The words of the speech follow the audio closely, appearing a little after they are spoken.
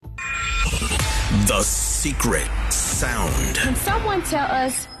The secret sound. Can someone tell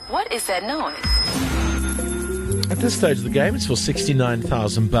us, what is that noise? At this stage of the game, it's for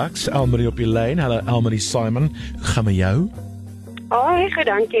 $69,000. Elmarie op die lyn. Hallo Elmarie Simon. Hoe gaan met jou? Goed,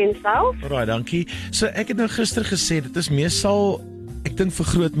 dankie en self. Alraai, dankie. So ek het nou gister gesê dit is meestal ek dink vir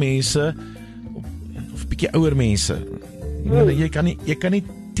groot mense of 'n bietjie ouer mense. Jy kan nie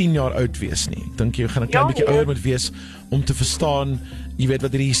 10 jaar oud wees nie. Ek dink jy gaan 'n klein bietjie ouer moet wees om te verstaan, jy weet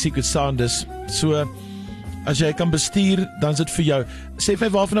wat hierdie secret sound is. So as jy kan bestuur, dan is dit vir jou. Sê vir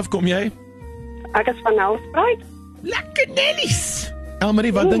my waarvan af kom jy? Ek is van Nelspruit. Lekker Nellies.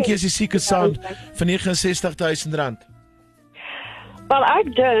 Elmarie, wat dink jy is die secret sound van R69,000? Wel,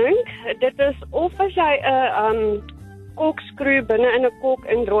 ek dink dit is of as jy 'n korkskroe binne in 'n kok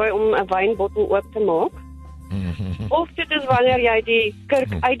indrooi om 'n wynbottel oop te maak. Of dit is wanneer jy die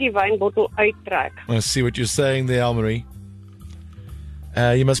kurk uit die wynbottel uittrek. I see what you're saying there, Elmarie.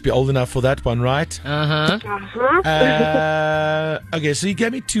 You must be old enough for that one, right? Okay, so you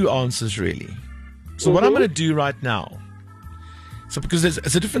gave me two answers, really. So what I'm going to do right now, so because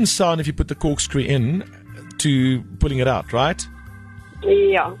it's a different sound if you put the corkscrew in to pulling it out, right?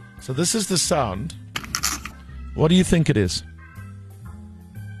 Ja. So this is the sound. What do you think it is?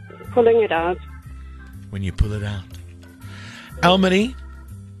 Pulling it out. When you pull it out. Elmarie,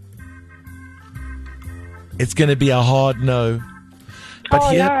 it's going to be a hard no. But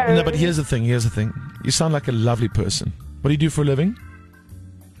but here's the thing. You sound like a lovely person. What do you do for a living?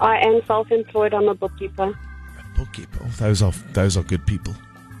 I am self-employed. I'm a bookkeeper. A bookkeeper. Oh, those are good people.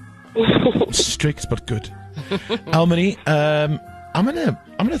 Strict but good. Elmarie, I'm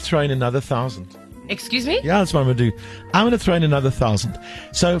gonna throw in another 1,000. Excuse me? Yeah, that's what I'm gonna do. I'm gonna throw in another 1,000.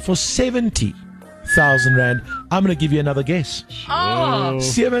 So for 70,000 rand, I'm gonna give you another guess. Oh.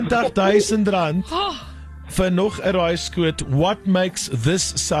 70,000 rand. For nog 'n raaiskoot. What makes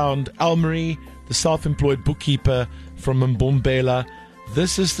this sound? Elmarie, the self-employed bookkeeper from Mbombela.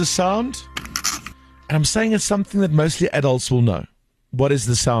 This is the sound. And I'm saying it's something that mostly adults will know. What is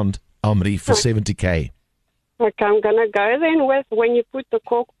the sound, Elmarie, for 70K? Okay, I'm going to go then with when you put the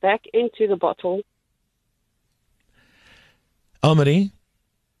cork back into the bottle. Elmarie?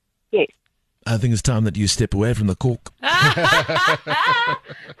 Yes. I think it's time that you step away from the cork.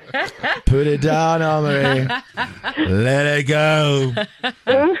 Put it down, Elmarie. Let it go.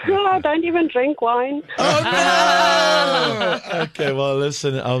 I don't even drink wine. Oh, no! Okay, well,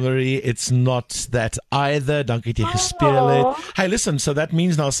 listen, Elmarie, it's not that either. Dankie dat jy gespeel het. Hey, listen, so that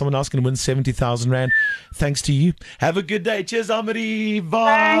means now someone else can win 70,000 rand. Thanks to you. Have a good day. Cheers, Elmarie.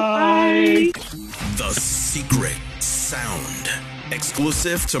 Bye. Bye. The secret sound.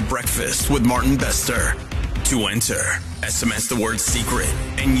 Exclusive to Breakfast with Martin Bester. To enter, SMS the word secret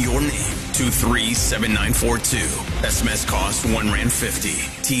and your name to 37942. SMS cost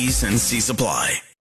R1.50. T's and C's apply.